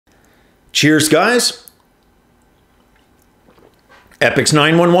Cheers, guys. Epix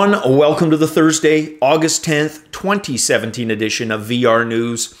 911, welcome to the Thursday, August 10th, 2017 edition of VR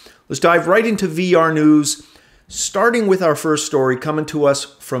News. Let's dive right into VR News, starting with our first story coming to us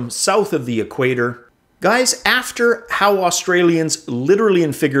from south of the equator. Guys, after how Australians literally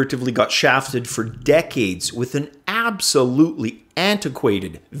and figuratively got shafted for decades with an absolutely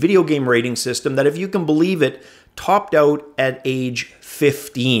antiquated video game rating system that, if you can believe it, topped out at age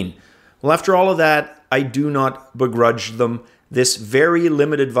 15. Well, after all of that, I do not begrudge them. This very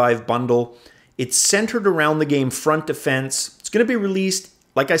limited Vive Bundle, it's centered around the game Front Defense. It's going to be released,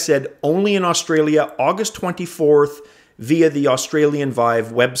 like I said, only in Australia, August 24th, via the Australian Vive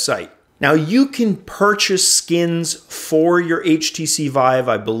website. Now, you can purchase skins for your HTC Vive,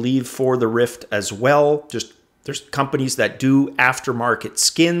 I believe for the Rift as well. There's companies that do aftermarket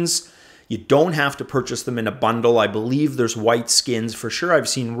skins. You don't have to purchase them in a bundle. I believe there's white skins for sure. I've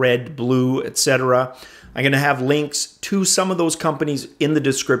seen red, blue, etc. I'm going to have links to some of those companies in the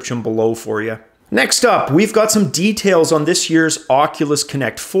description below for you. Next up, we've got some details on this year's Oculus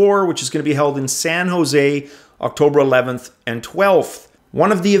Connect 4, which is going to be held in San Jose, October 11th and 12th.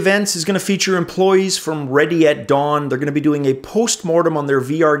 One of the events is going to feature employees from Ready at Dawn. They're going to be doing a post-mortem on their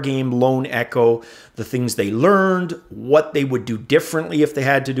VR game Lone Echo, the things they learned, what they would do differently if they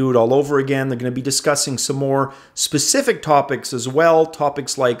had to do it all over again. They're going to be discussing some more specific topics as well,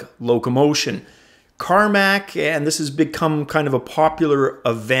 topics like locomotion. Carmack, and this has become kind of a popular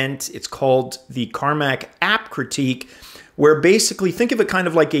event. It's called the Carmack App Critique, where basically think of it kind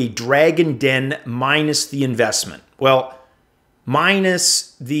of like a Dragon Den minus the investment. Well,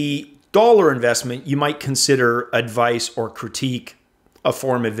 minus the dollar investment, you might consider advice or critique a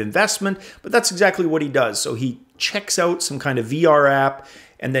form of investment, but that's exactly what he does. So he checks out some kind of VR app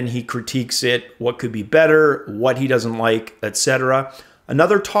and then he critiques it, what could be better, what he doesn't like, etc.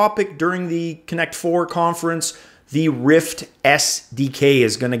 Another topic during the Connect 4 conference, the Rift SDK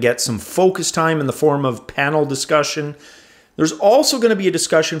is going to get some focus time in the form of panel discussion. There's also going to be a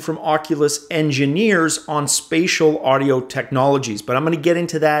discussion from Oculus engineers on spatial audio technologies, but I'm going to get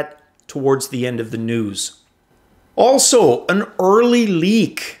into that towards the end of the news. Also, an early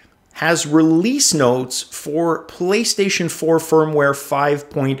leak has release notes for PlayStation 4 Firmware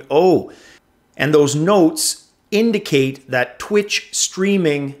 5.0, and those notes indicate that Twitch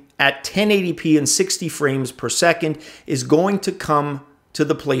streaming at 1080p and 60 frames per second is going to come to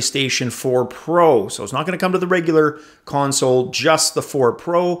the PlayStation 4 Pro. So it's not going to come to the regular console, just the 4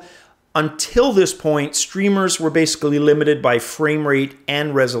 Pro. Until this point, streamers were basically limited by frame rate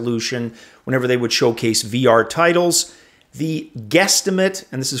and resolution whenever they would showcase VR titles. The guesstimate,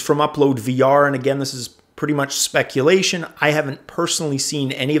 and this is from Upload VR, and again, this is pretty much speculation. I haven't personally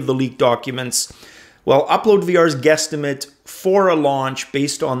seen any of the leaked documents. Well, Upload VR's guesstimate for a launch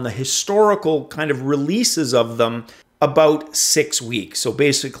based on the historical kind of releases of them, about 6 weeks. So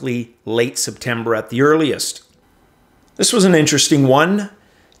basically late September at the earliest. This was an interesting one.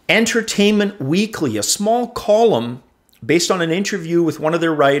 Entertainment Weekly, a small column based on an interview with one of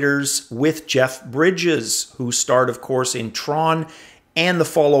their writers with Jeff Bridges, who starred, of course, in Tron and the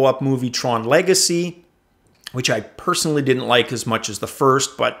follow-up movie Tron Legacy, which I personally didn't like as much as the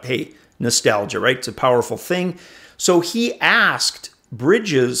first, but hey, nostalgia, right? It's a powerful thing. So he asked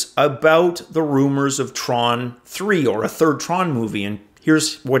Bridges about the rumors of Tron 3 or a third Tron movie. And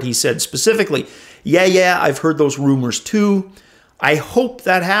here's what he said specifically. Yeah, I've heard those rumors too. I hope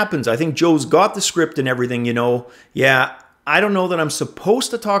that happens. I think Joe's got the script and everything, you know. Yeah, I don't know that I'm supposed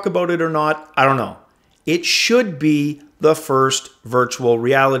to talk about it or not. I don't know. It should be the first virtual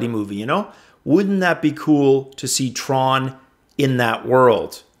reality movie, you know. Wouldn't that be cool to see Tron in that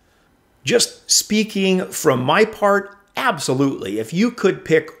world? Just speaking from my part, absolutely. If you could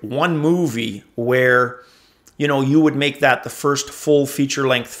pick one movie where, you know, you would make that the first full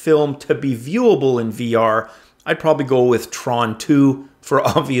feature-length film to be viewable in VR, I'd probably go with Tron 2 for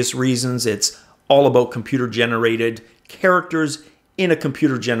obvious reasons. It's all about computer-generated characters in a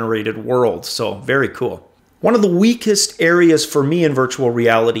computer-generated world. So very cool. One of the weakest areas for me in virtual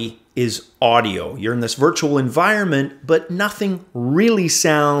reality is audio. You're in this virtual environment, but nothing really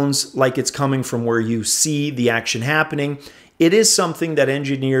sounds like it's coming from where you see the action happening. It is something that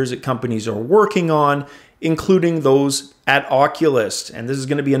engineers at companies are working on, including those at Oculus. And this is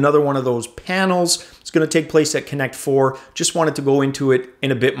going to be another one of those panels. It's going to take place at Connect 4. Just wanted to go into it in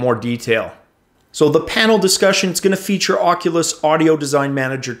a bit more detail. So the panel discussion is going to feature Oculus Audio Design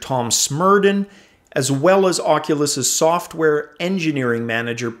Manager Tom Smerdon, as well as Oculus's software engineering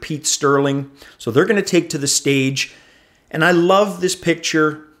manager, Pete Sterling. So they're going to take to the stage. And I love this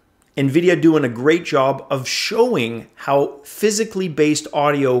picture. NVIDIA doing a great job of showing how physically based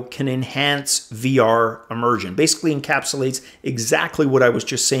audio can enhance VR immersion. Basically encapsulates exactly what I was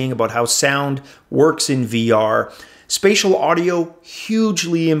just saying about how sound works in VR. Spatial audio,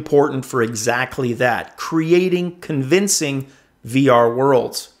 hugely important for exactly that, creating convincing VR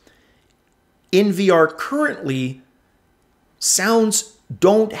worlds. In VR currently, sounds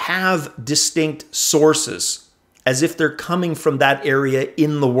don't have distinct sources as if they're coming from that area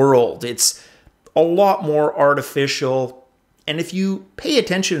in the world. It's a lot more artificial. And if you pay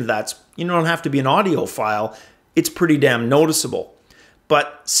attention to that, you don't have to be an audiophile, it's pretty damn noticeable.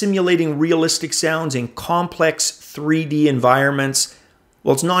 But simulating realistic sounds in complex 3D environments,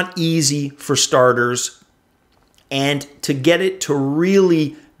 well, it's not easy for starters. And to get it to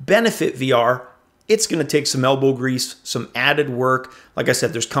really benefit VR, it's going to take some elbow grease, some added work. Like I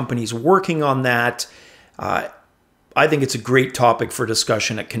said, there's companies working on that. I think it's a great topic for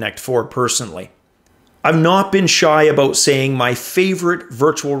discussion at Connect 4 personally. I've not been shy about saying my favorite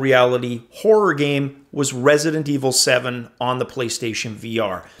virtual reality horror game was Resident Evil 7 on the PlayStation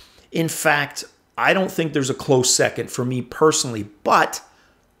VR. In fact, I don't think there's a close second for me personally, but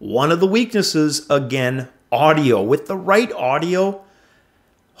one of the weaknesses, again, audio. With the right audio,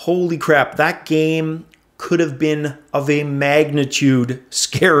 holy crap, that game could have been of a magnitude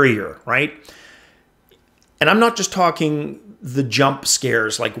scarier, right? And I'm not just talking the jump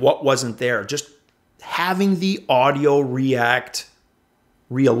scares, like what wasn't there, just having the audio react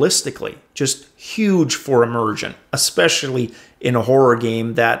realistically, just huge for immersion, especially in a horror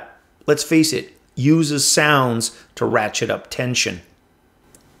game that, let's face it, uses sounds to ratchet up tension.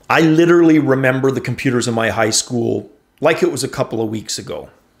 I literally remember the computers in my high school like it was a couple of weeks ago.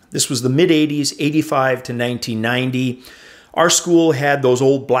 This was the mid-80s, 85 to 1990. Our school had those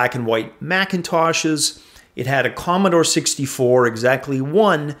old black and white Macintoshes. It had a Commodore 64, exactly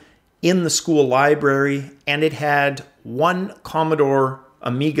one, in the school library, and it had one Commodore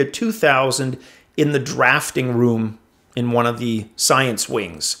Amiga 2000 in the drafting room in one of the science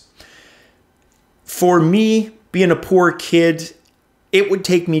wings. For me, being a poor kid, it would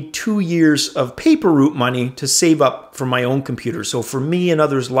take me 2 years of paper route money to save up for my own computer. So for me and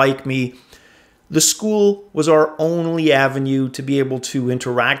others like me, the school was our only avenue to be able to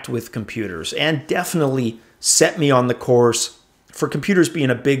interact with computers, and definitely set me on the course for computers being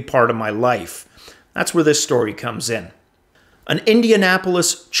a big part of my life. That's where this story comes in. An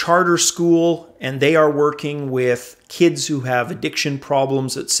Indianapolis charter school, and they are working with kids who have addiction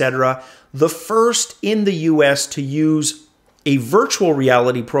problems, etc. The first in the US to use a virtual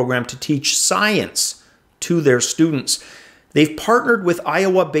reality program to teach science to their students. They've partnered with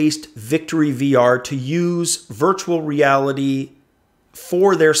Iowa-based Victory VR to use virtual reality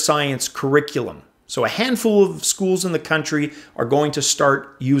for their science curriculum. So a handful of schools in the country are going to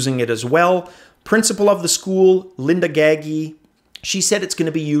start using it as well. Principal of the school, Linda Gaggy, she said it's going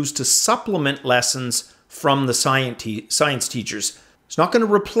to be used to supplement lessons from the science teachers. It's not going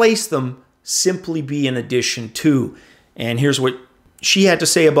to replace them, simply be an addition to. And here's what she had to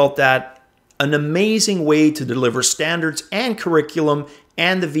say about that. An amazing way to deliver standards and curriculum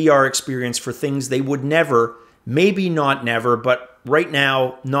and the VR experience for things they would never, maybe not never, but right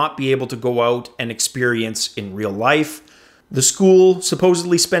now not be able to go out and experience in real life. The school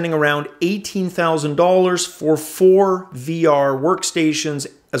supposedly spending around $18,000 for 4 VR workstations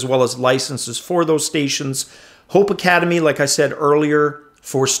as well as licenses for those stations. Hope Academy, like I said earlier,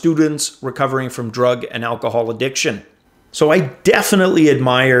 for students recovering from drug and alcohol addiction. So I definitely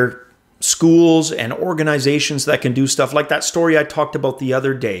admire schools and organizations that can do stuff like that story I talked about the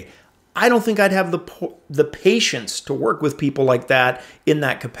other day. I don't think I'd have the patience to work with people like that in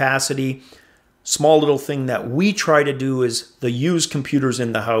that capacity. Small little thing that we try to do is the used computers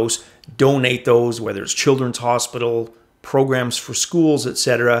in the house, donate those, whether it's Children's Hospital, programs for schools,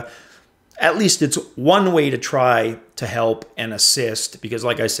 etc. At least it's one way to try to help and assist because,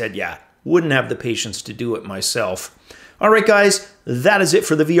 like I said, wouldn't have the patience to do it myself. All right, guys, that is it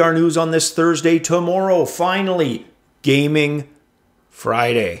for the VR news on this Thursday. Tomorrow, finally, Gaming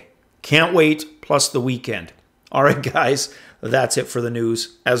Friday. Can't wait, plus the weekend. All right, guys, that's it for the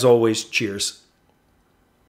news. As always, cheers.